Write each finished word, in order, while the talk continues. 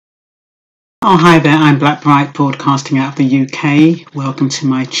Oh, hi there, I'm Blackbright, broadcasting out of the UK. Welcome to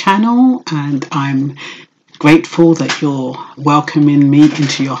my channel, and I'm grateful that you're welcoming me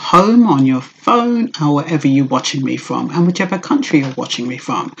into your home, on your phone, or wherever you're watching me from, and whichever country you're watching me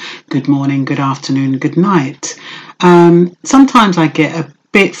from. Good morning, good afternoon, good night. Sometimes I get a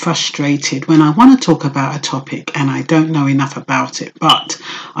bit frustrated when I want to talk about a topic and I don't know enough about it, but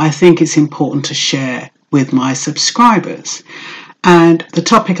I think it's important to share with my subscribers. And the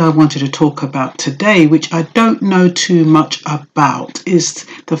topic I wanted to talk about today, which I don't know too much about, is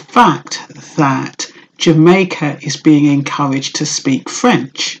the fact that Jamaica is being encouraged to speak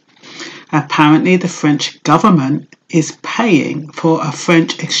French. Apparently, the French government is paying for a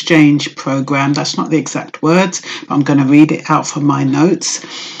French exchange program. That's not the exact words, but I'm going to read it out from my notes.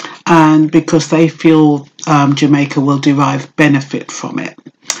 And because they feel Jamaica will derive benefit from it.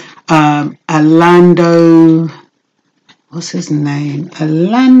 Alando... What's his name?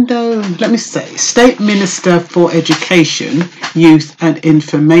 State Minister for Education, Youth and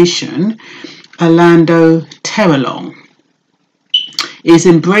Information, Alando Terrelonge, is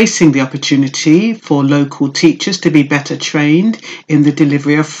embracing the opportunity for local teachers to be better trained in the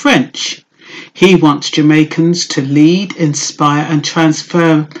delivery of French. He wants Jamaicans to lead, inspire and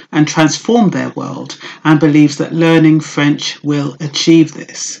transform their world, and believes that learning French will achieve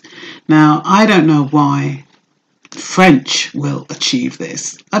this. Now, I don't know why French will achieve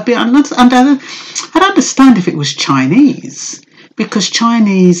this. I'd understand if it was Chinese, because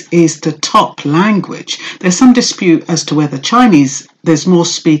Chinese is the top language. There's some dispute as to whether there's more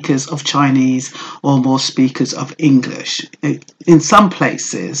speakers of Chinese or more speakers of English. In some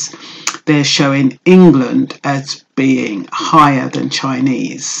places, they're showing England as being higher than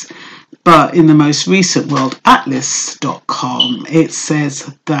Chinese. But in the most recent worldatlas.com, it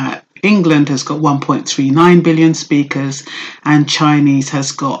says that England has got 1.39 billion speakers and Chinese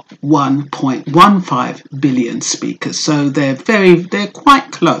has got 1.15 billion speakers. So they're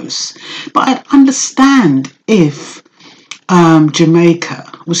quite close. But I'd understand if Jamaica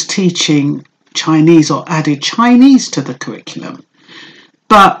was teaching Chinese or added Chinese to the curriculum.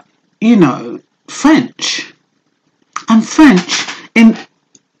 But, French. And French,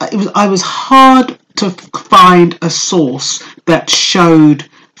 I was hard to find a source that showed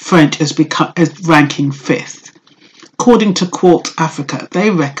French as ranking 5th. According to Quart Africa,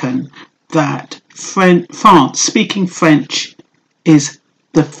 they reckon that France speaking French is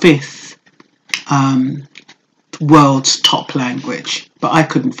the 5th world's top language, but I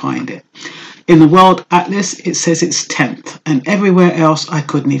couldn't find it. In the World Atlas, it says it's 10th, and everywhere else I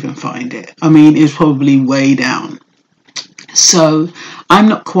couldn't even find it. I mean, it's probably way down. So I'm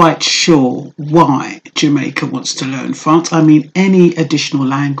not quite sure why Jamaica wants to learn France. I mean, any additional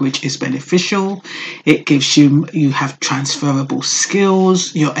language is beneficial. It gives you have transferable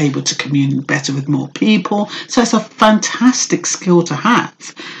skills. You're able to communicate better with more people. So it's a fantastic skill to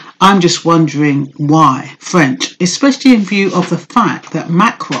have. I'm just wondering why French, especially in view of the fact that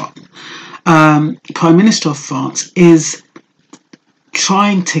Macron, Prime Minister of France, is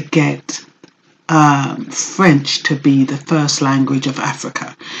trying to get French to be the first language of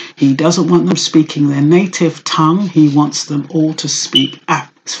Africa. He doesn't want them speaking their native tongue. He wants them all to speak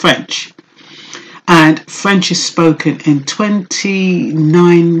French. And French is spoken in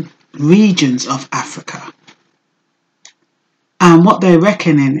 29 regions of Africa. And what they're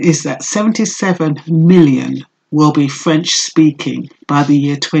reckoning is that 77 million will be French speaking by the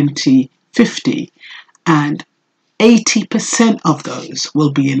year 2050. And 80% of those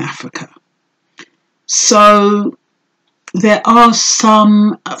will be in Africa. So there are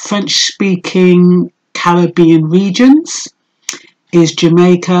some French-speaking Caribbean regions. Is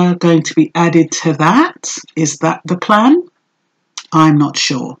Jamaica going to be added to that? Is that the plan? I'm not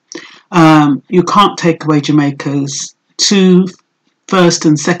sure. You can't take away Jamaica's 2 first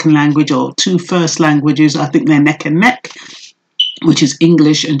and second language, or 2 first languages. I think they're neck and neck, which is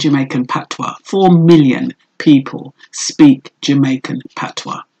English and Jamaican Patois. 4 million people speak Jamaican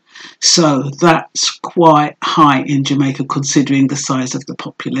Patois. So that's quite high in Jamaica considering the size of the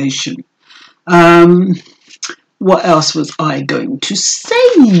population. What else was I going to say?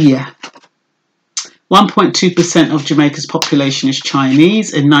 1.2% of Jamaica's population is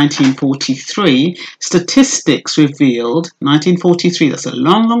Chinese. In 1943, statistics revealed, 1943, that's a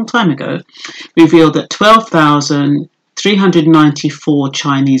long, long time ago, revealed that 12,394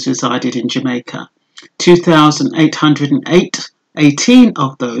 Chinese resided in Jamaica. 2,818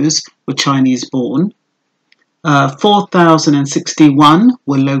 of those were Chinese born, 4,061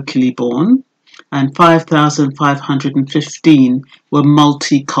 were locally born, and 5,515 were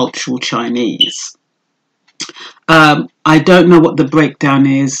multicultural Chinese. I don't know what the breakdown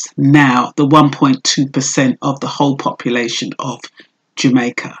is now, the 1.2% of the whole population of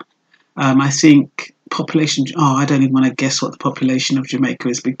Jamaica. I think population, I don't even want to guess what the population of Jamaica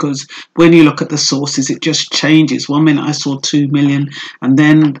is, because when you look at the sources, it just changes. 1 minute I saw 2 million, and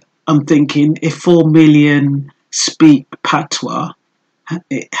then I'm thinking, if 4 million speak patois,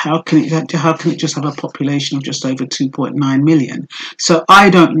 how can it just have a population of just over 2.9 million? So I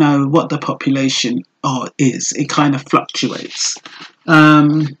don't know what the population is. It kind of fluctuates.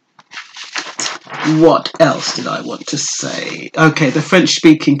 What else did I want to say? Okay, the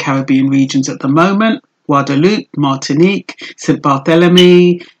French-speaking Caribbean regions at the moment: Guadeloupe, Martinique, St.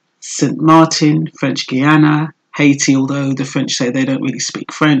 Barthélemy, St. Martin, French Guiana, Haiti, although the French say they don't really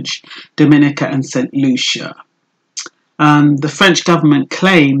speak French, Dominica and St. Lucia. The French government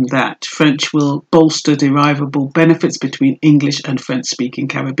claim that French will bolster derivable benefits between English and French-speaking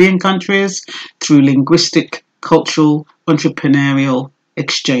Caribbean countries through linguistic, cultural, entrepreneurial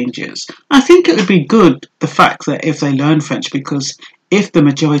exchanges. I think it would be good, the fact that if they learn French, because if the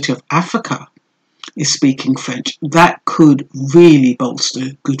majority of Africa is speaking French, that could really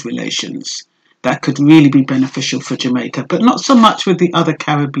bolster good relations. That could really be beneficial for Jamaica, but not so much with the other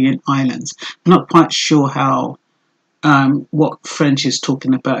Caribbean islands. I'm not quite sure how what French is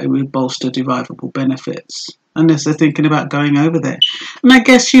talking about, it would bolster derivable benefits, unless they're thinking about going over there. And I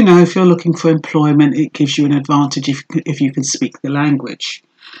guess, if you're looking for employment, it gives you an advantage if you can speak the language.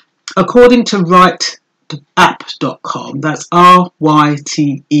 According to writeapp.com, that's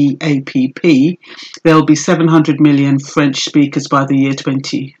RYTEAPP, there will be 700 million French speakers by the year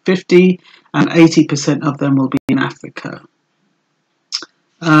 2050, and 80% of them will be in Africa.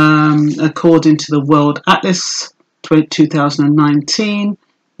 According to the World Atlas 2019,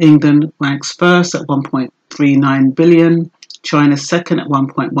 England ranks first at 1.39 billion, China second at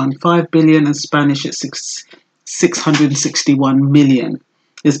 1.15 billion, and Spanish at 661 million.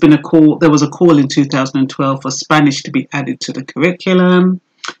 There was a call in 2012 for Spanish to be added to the curriculum.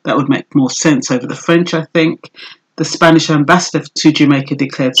 That would make more sense over the French, I think. The Spanish ambassador to Jamaica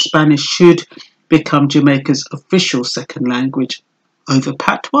declared Spanish should become Jamaica's official second language over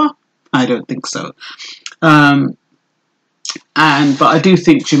patois. I don't think so. But I do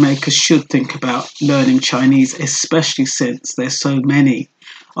think Jamaica should think about learning Chinese, especially since there's so many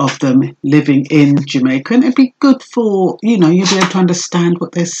of them living in Jamaica, and it'd be good for, you'll be able to understand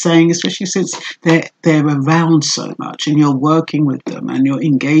what they're saying, especially since they're around so much and you're working with them and you're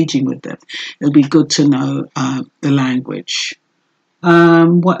engaging with them. It'll be good to know the language.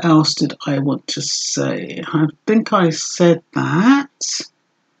 What else did I want to say? I think I said that.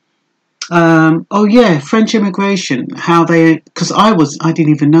 French immigration, because I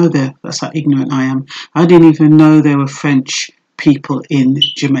didn't even know that's how ignorant I am. I didn't even know there were French people in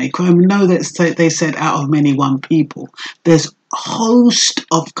Jamaica. I know that they said out of many one people. There's a host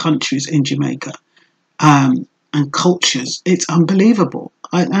of countries in Jamaica, and cultures. It's unbelievable.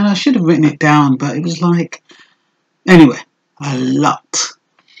 I should have written it down, but it was like, anyway, a lot.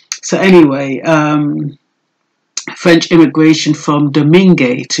 So anyway, French immigration from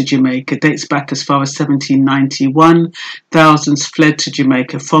Domingue to Jamaica dates back as far as 1791. Thousands fled to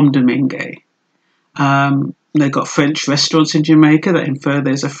Jamaica from Domingue. They got French restaurants in Jamaica that infer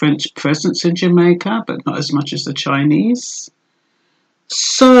there's a French presence in Jamaica, but not as much as the Chinese.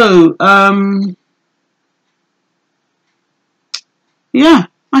 So, I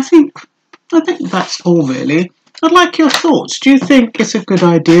think that's all really. I'd like your thoughts. Do you think it's a good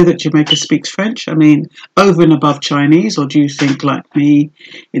idea that Jamaica speaks French? I mean, over and above Chinese, or do you think, like me,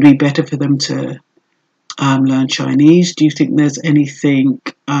 it'd be better for them to learn Chinese? Do you think there's anything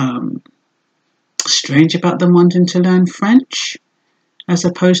strange about them wanting to learn French as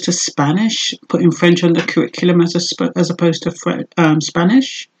opposed to Spanish, putting French on the curriculum as opposed to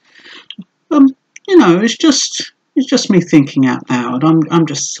Spanish? It's just me thinking out loud. I'm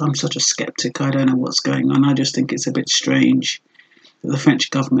such a skeptic. I don't know what's going on. I just think it's a bit strange that the French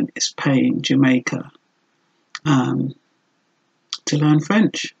government is paying Jamaica to learn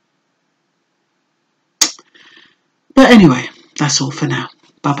French. But anyway, that's all for now.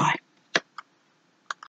 Bye bye.